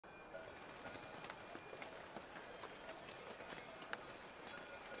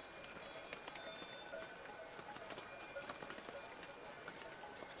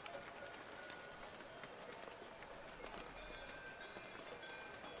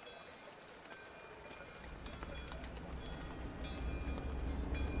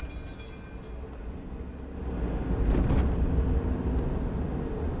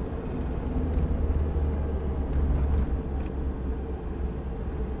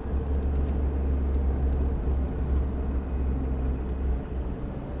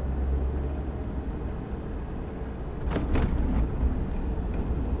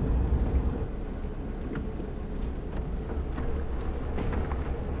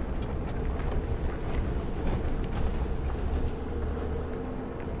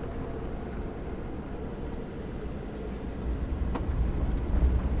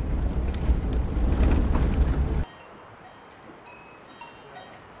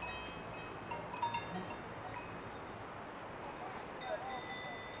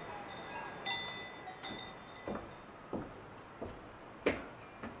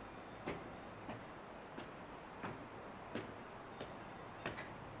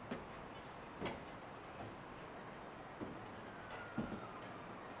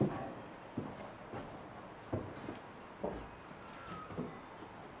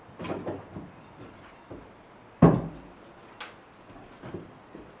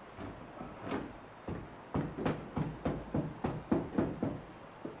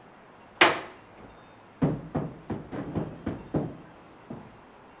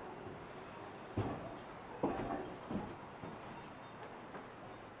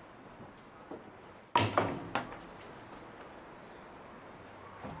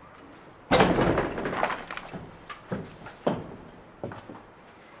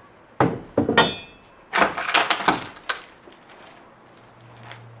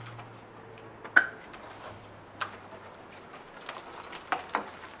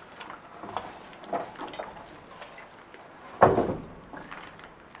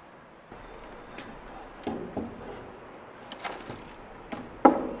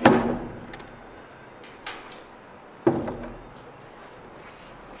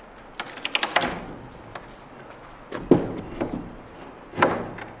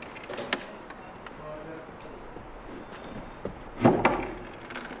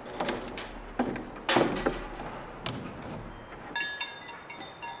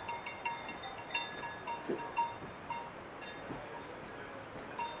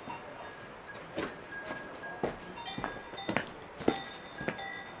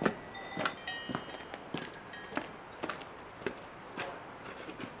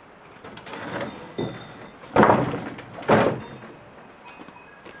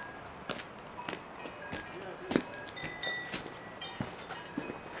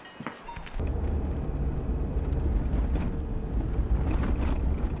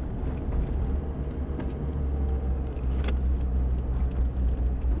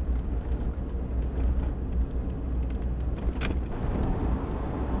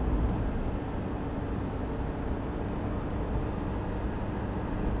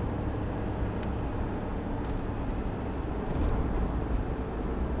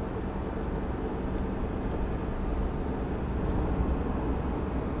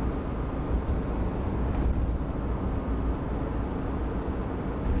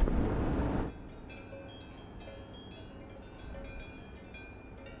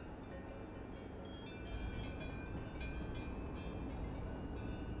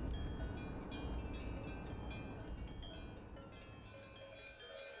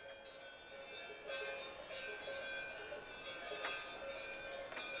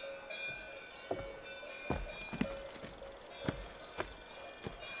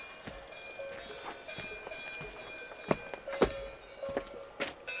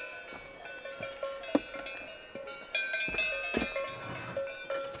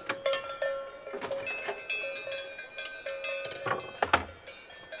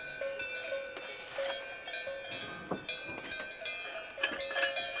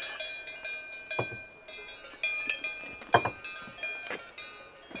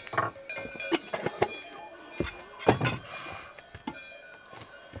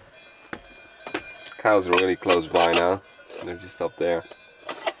Cows are really close by now. They're just up there.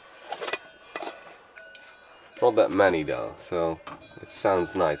 Not that many though, so it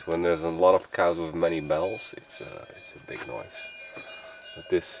sounds nice. When there's a lot of cows with many bells, it's a big noise.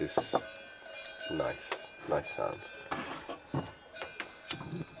 But this is it's a nice sound.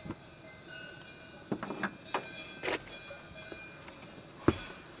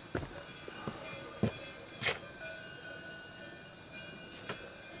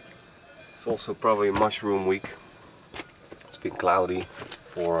 It's also probably mushroom week. It's been cloudy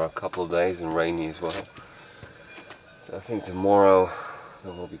for a couple of days and rainy as well. I think tomorrow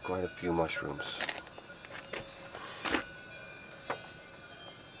there will be quite a few mushrooms.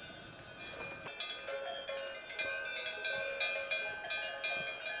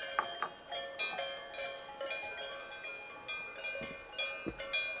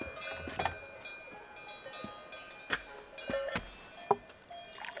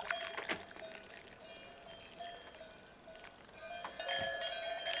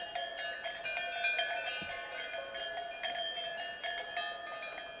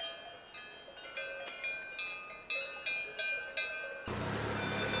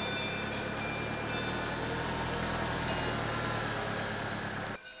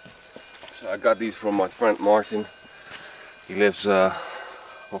 So I got these from my friend Martin. He lives not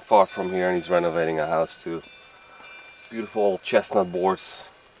far from here and he's renovating a house too. Beautiful old chestnut boards.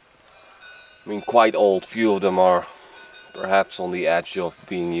 I mean, quite old. Few of them are perhaps on the edge of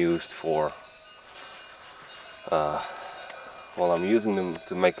being used for well, I'm using them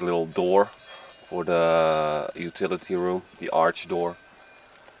to make a little door for the utility room, the arch door.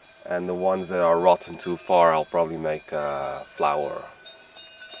 And the ones that are rotten too far, I'll probably make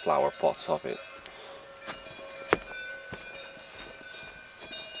flower pots of it.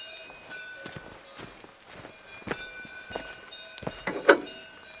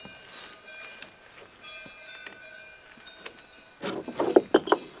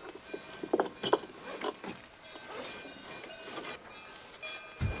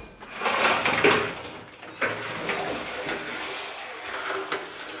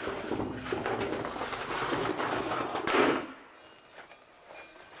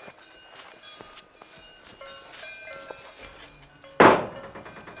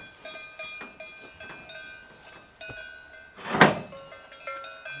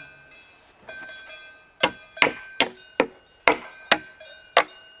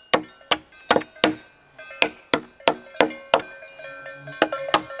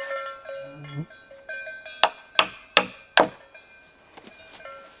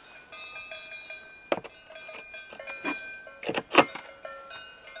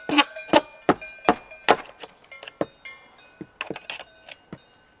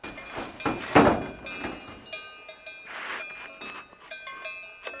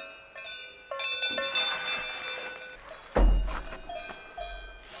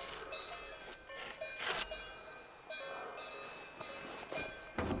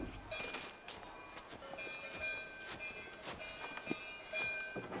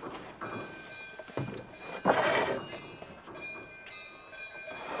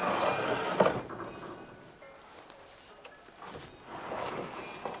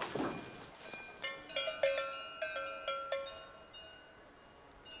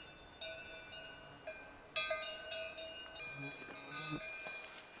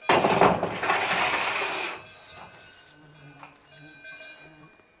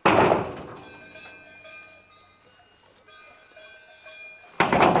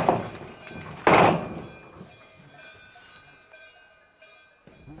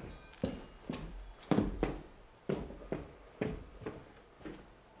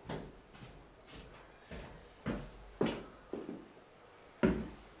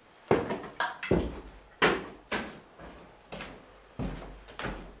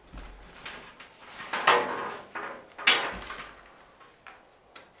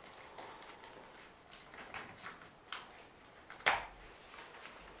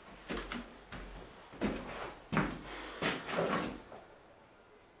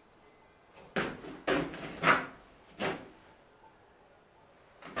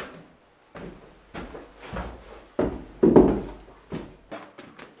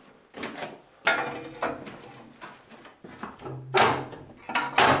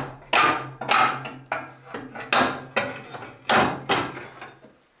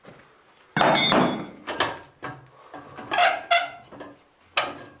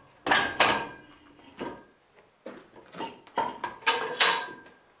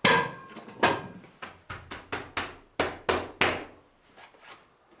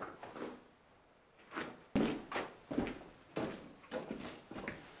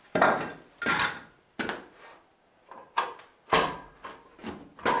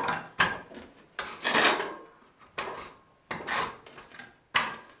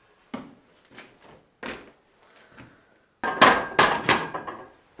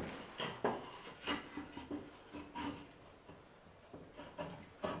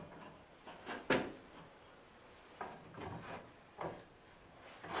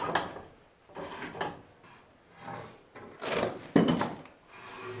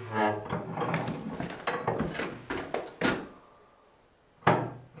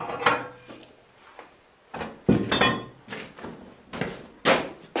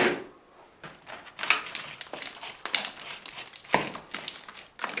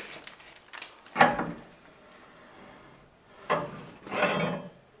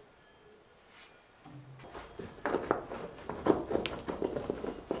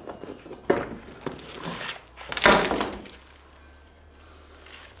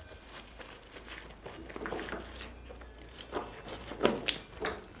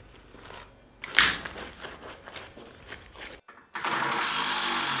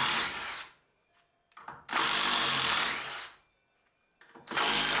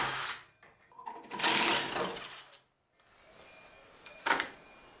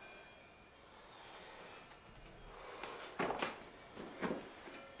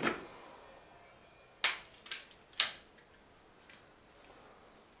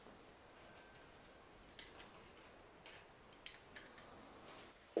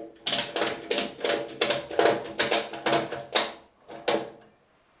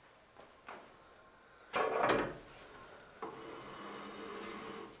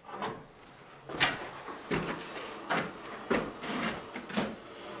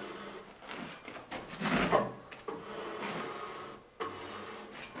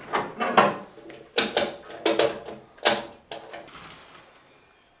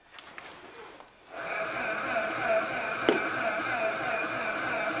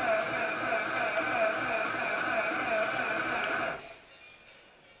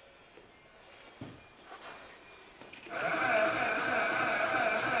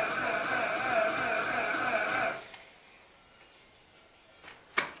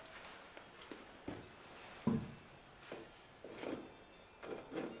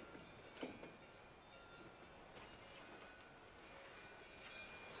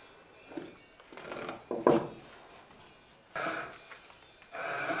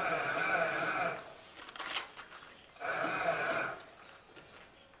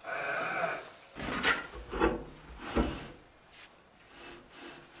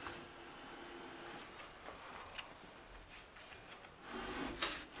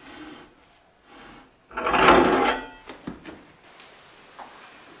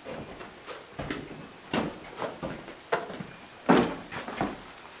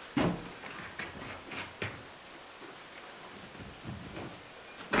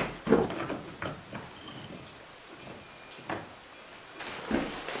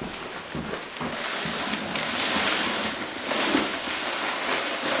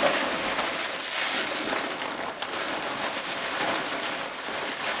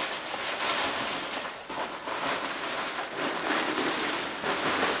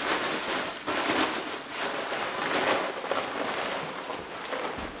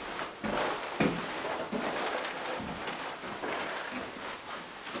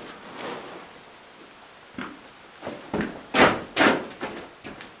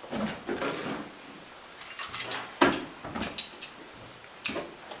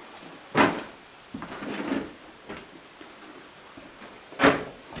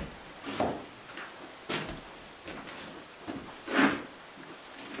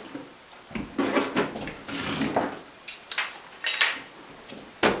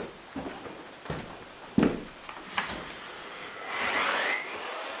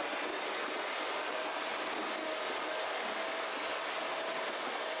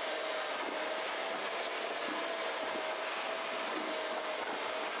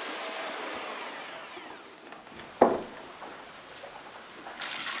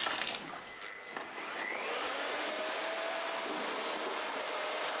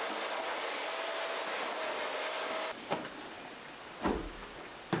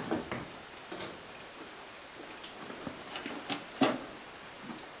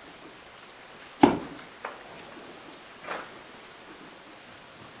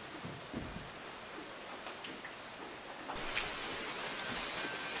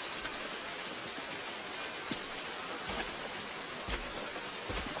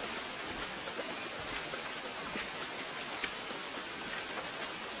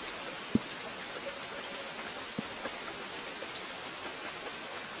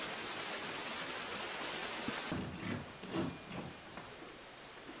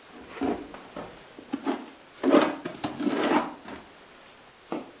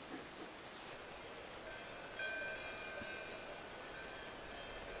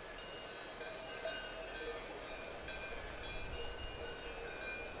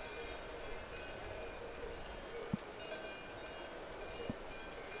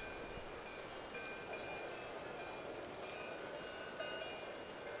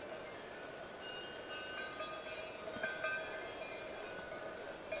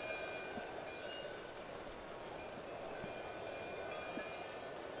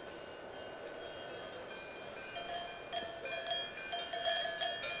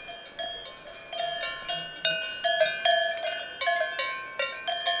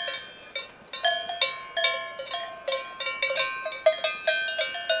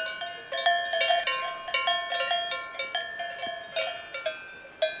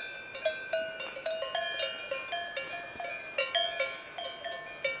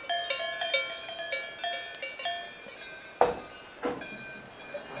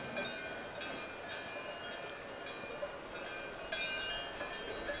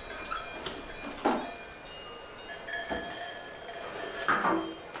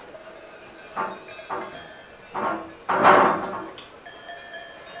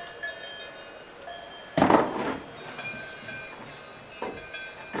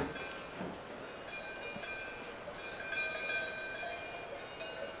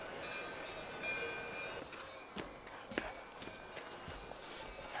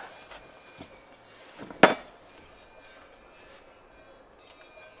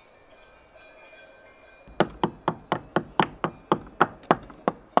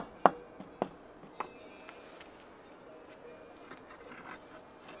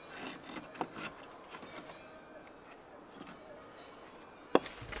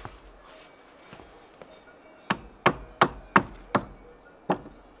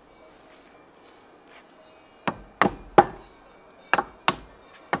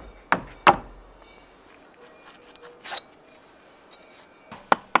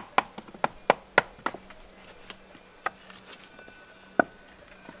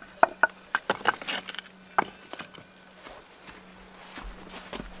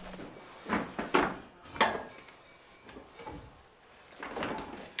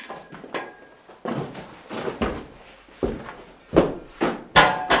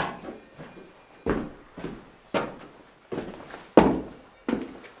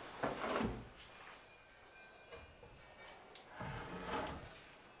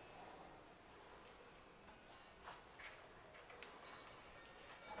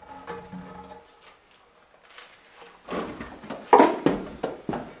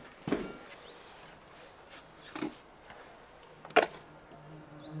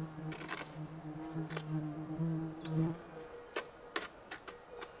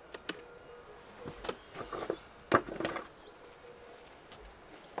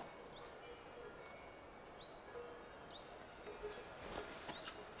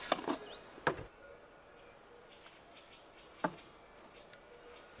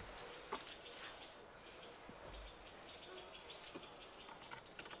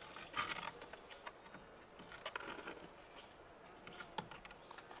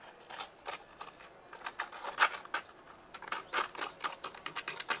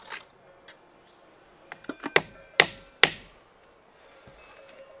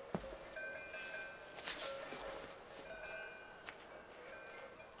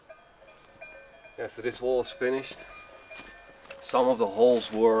 Yeah, so this wall is finished. Some of the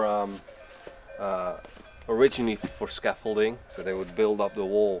holes were originally for scaffolding, so they would build up the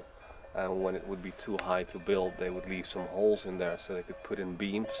wall, and when it would be too high to build, they would leave some holes in there so they could put in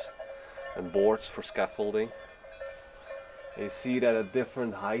beams and boards for scaffolding. You see that at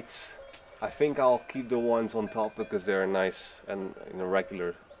different heights. I think I'll keep the ones on top because they're nice and in a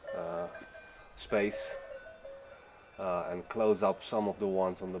regular space, and close up some of the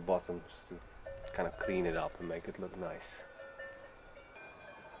ones on the bottom to kind of clean it up and make it look nice.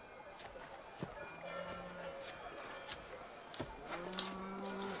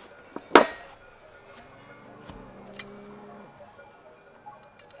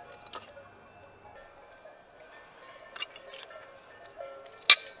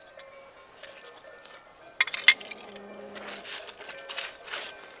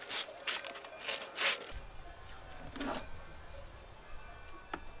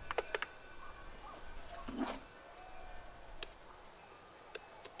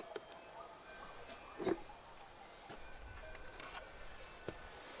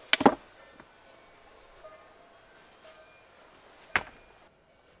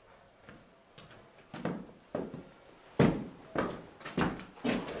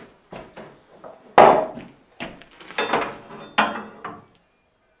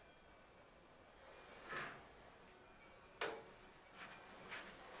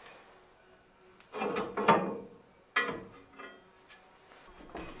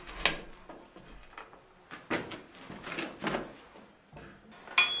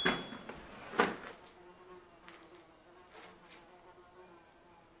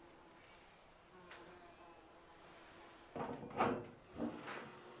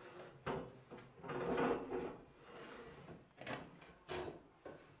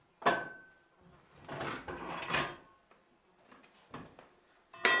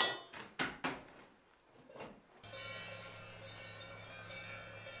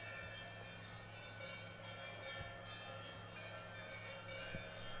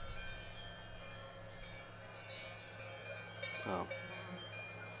 Oh.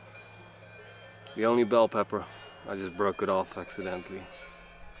 The only bell pepper, I just broke it off accidentally.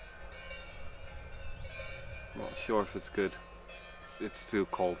 Not sure if it's good. It's too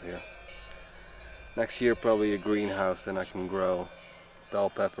cold here. Next year probably a greenhouse, then I can grow bell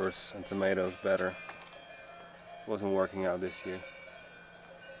peppers and tomatoes better. Wasn't working out this year.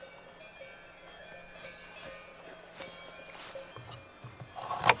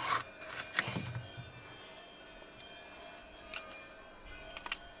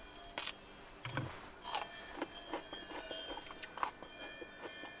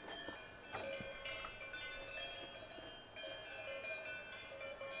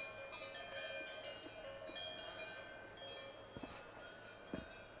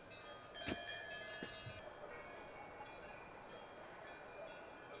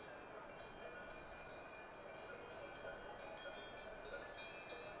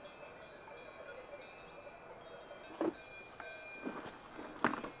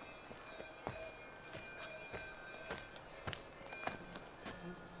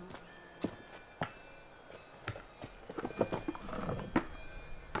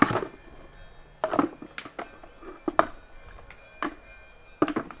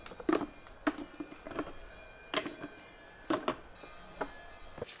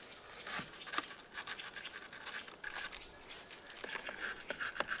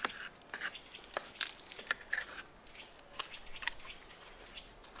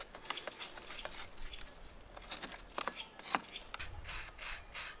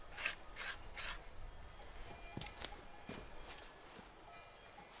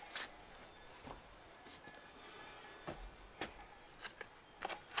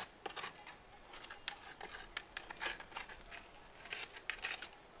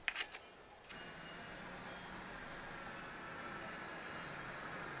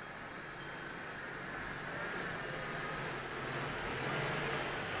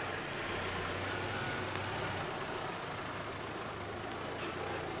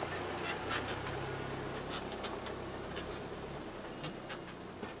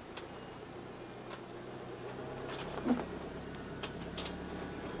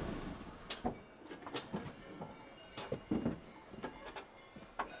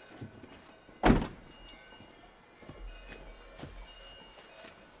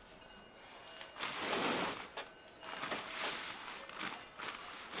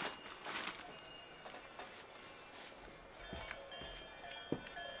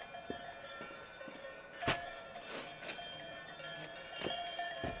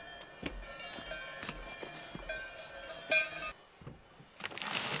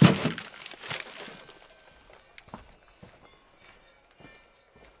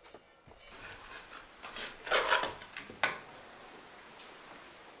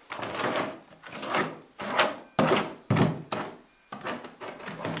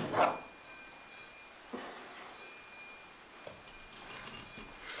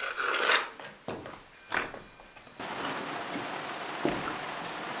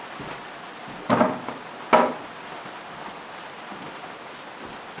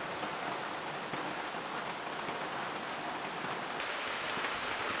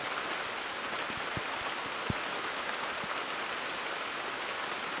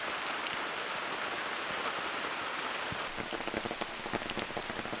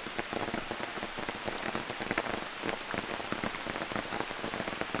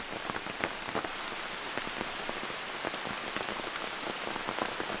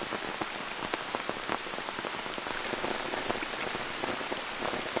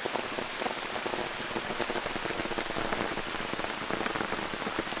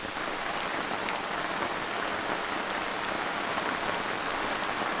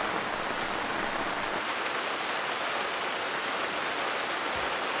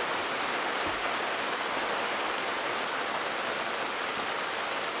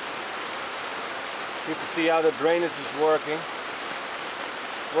 You can see how the drainage is working.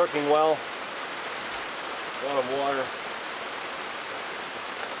 Working well. A lot of water.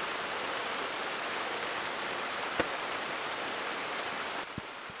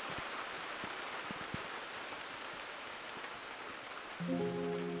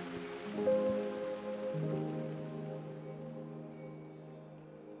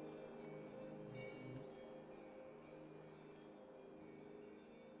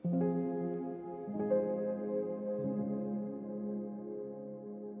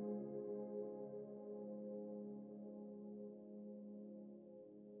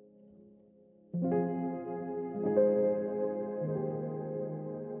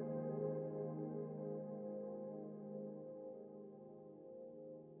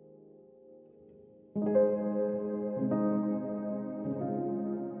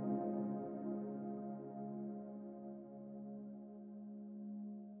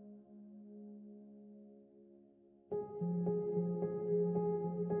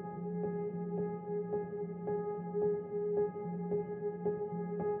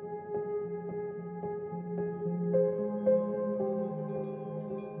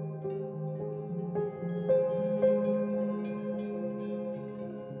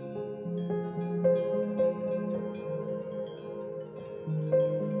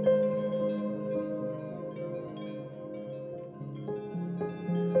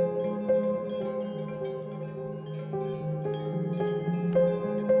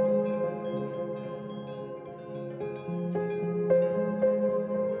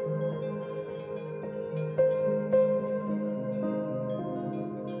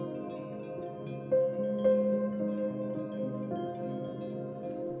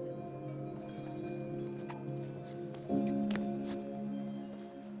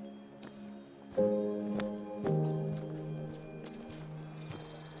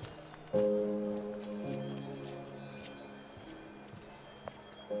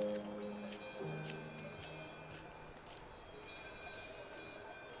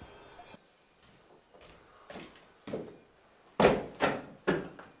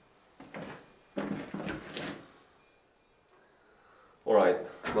 Alright,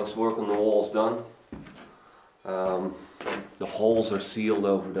 most work on the wall's done. The holes are sealed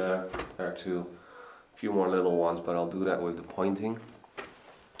over there. There are a few more little ones, but I'll do that with the pointing.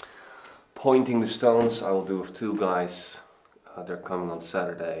 Pointing the stones I will do with two guys. They're coming on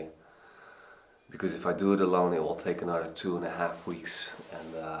Saturday. Because if I do it alone, it will take another 2.5 weeks,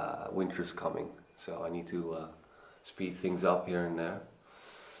 and winter's coming. So I need to speed things up here and there.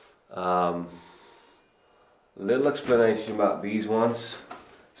 Little explanation about these ones.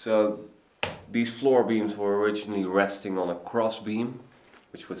 So these floor beams were originally resting on a cross beam,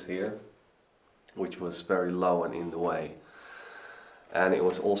 which was here, which was very low and in the way, and it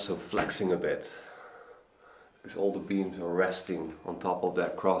was also flexing a bit because all the beams were resting on top of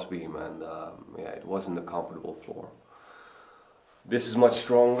that cross beam, and yeah, it wasn't a comfortable floor. This is much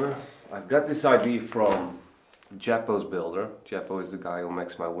stronger. I got this idea from Japo's builder. Japo is the guy who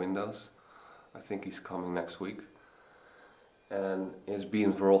makes my windows. I think he's coming next week, and his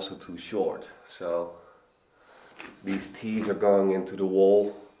beams were also too short, so these T's are going into the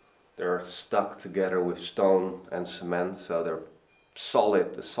wall. They're stuck together with stone and cement, so they're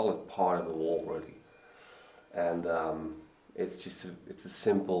solid, a solid part of the wall really. And it's a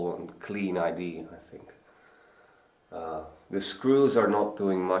simple and clean idea, I think. The screws are not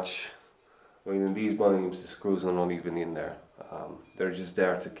doing much. I mean, in these beams the screws are not even in there. They're just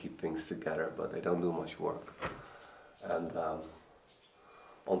there to keep things together, but they don't do much work. And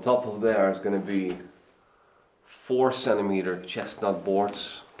on top of there is going to be 4 cm chestnut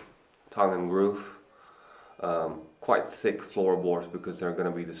boards, tongue and groove. Quite thick floorboards because they're going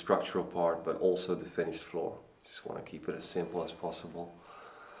to be the structural part, but also the finished floor. Just want to keep it as simple as possible.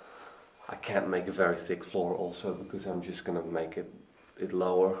 I can't make a very thick floor also because I'm just going to make it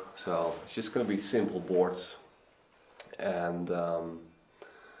lower. So it's just going to be simple boards. And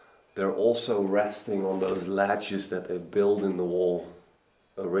they're also resting on those latches that they built in the wall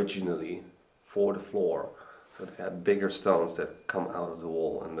originally for the floor. So they have bigger stones that come out of the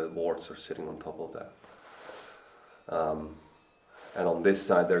wall, and the boards are sitting on top of that. And on this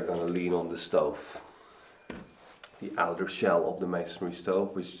side they're going to lean on the stove, the outer shell of the masonry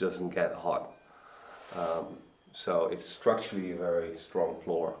stove, which doesn't get hot. So it's structurally a very strong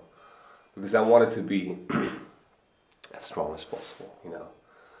floor, because I want it to be as strong as possible, you know.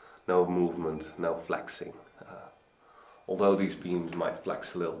 No movement, no flexing. Although these beams might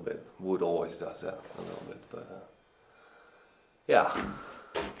flex a little bit, wood always does that a little bit, but yeah.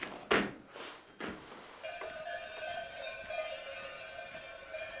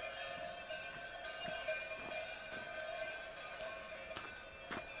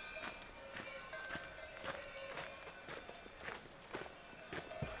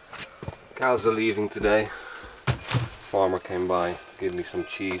 Cows are leaving today. Farmer came by, gave me some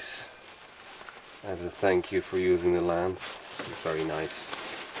cheese as a thank you for using the land. It's very nice.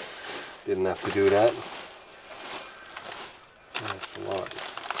 Didn't have to do that. That's a lot.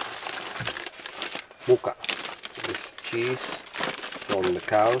 Muka. This cheese from the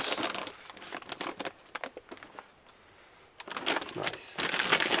cows. Nice.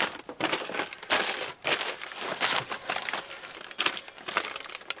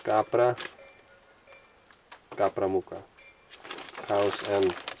 Capra. Capra muka. Cows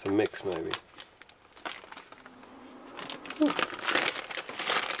and some mix maybe.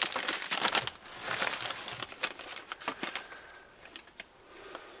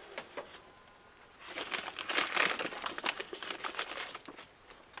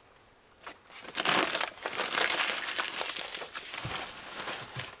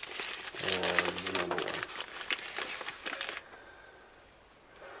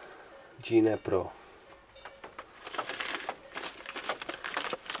 Ginepro.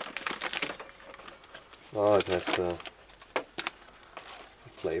 Oh, it has a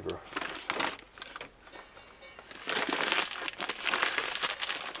flavor.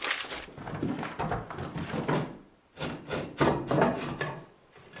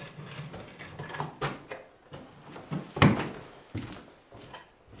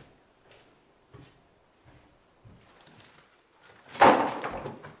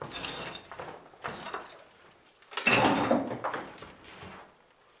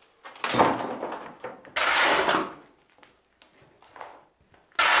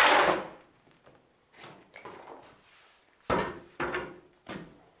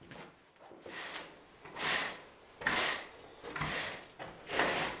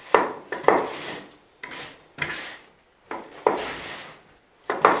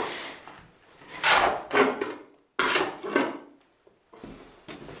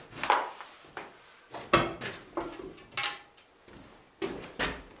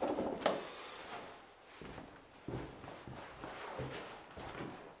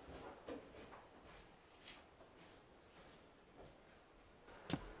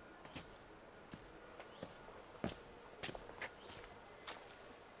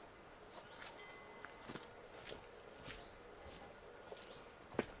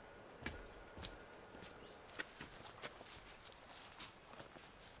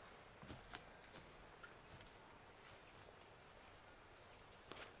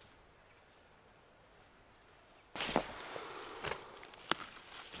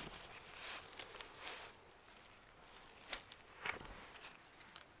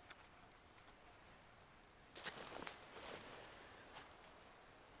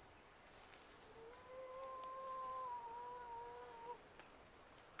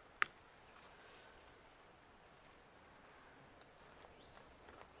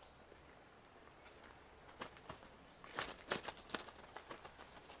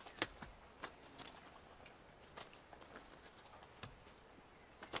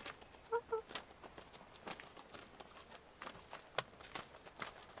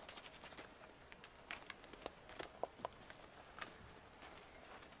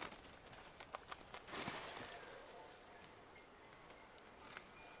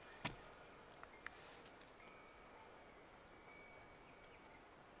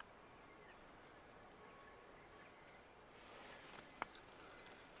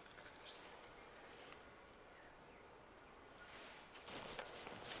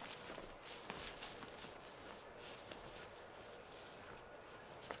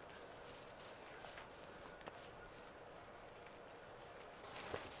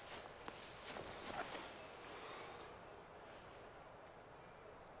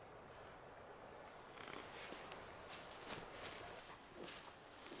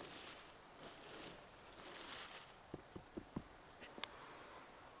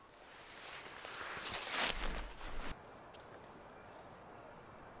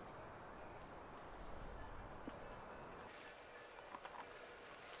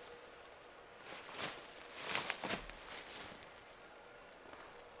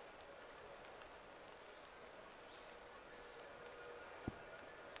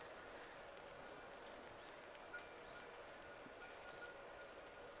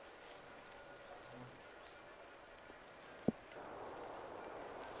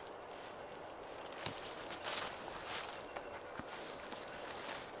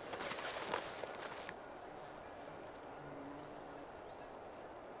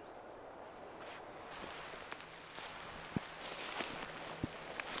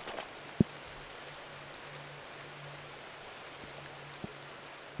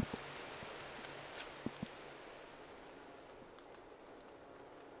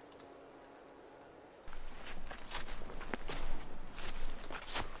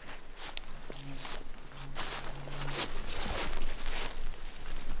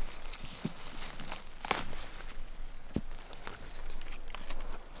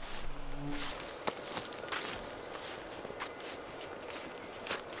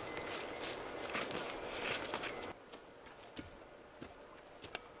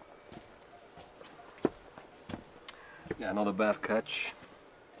 Yeah, not a bad catch.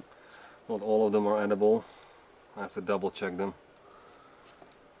 Not all of them are edible. I have to double check them.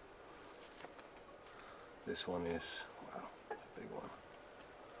 This one is, wow, it's a big one.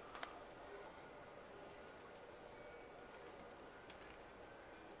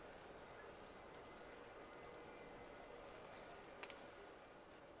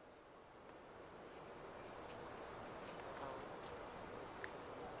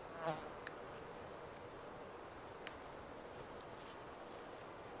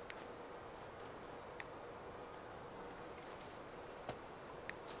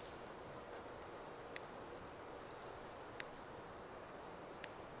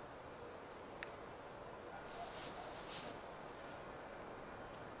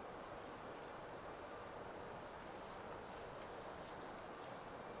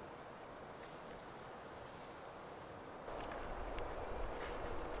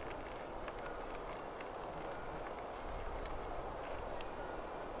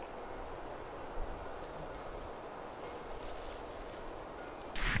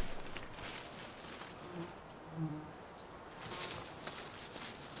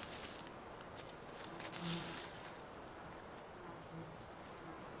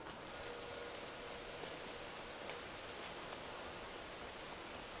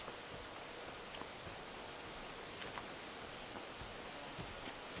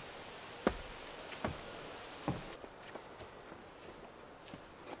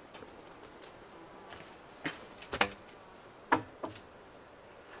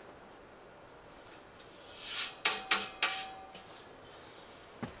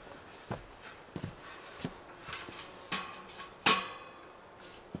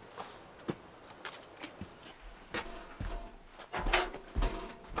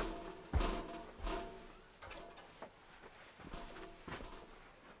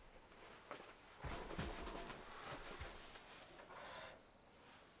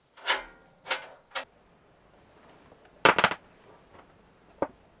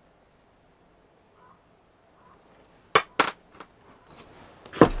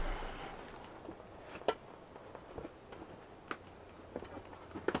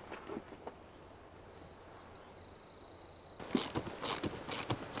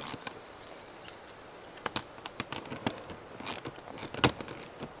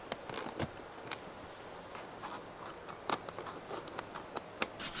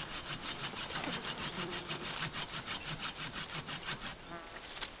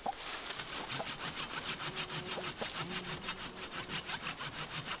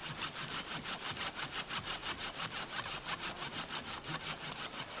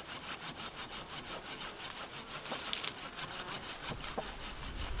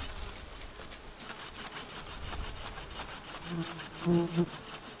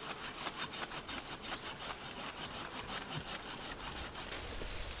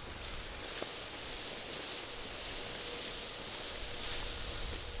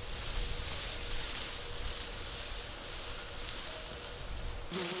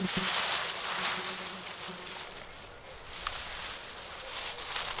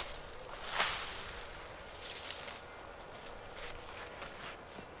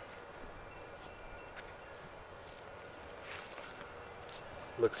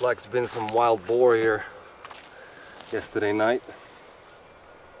 Looks like it's been some wild boar here yesterday night.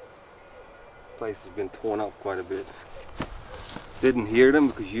 The place has been torn up quite a bit. Didn't hear them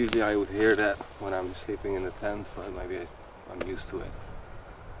because usually I would hear that when I'm sleeping in the tent, but maybe I'm used to it.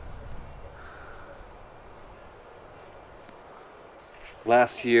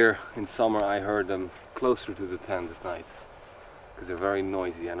 Last year in summer I heard them closer to the tent at night because they're very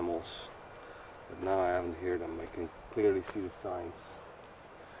noisy animals. But now I haven't heard them. I can clearly see the signs.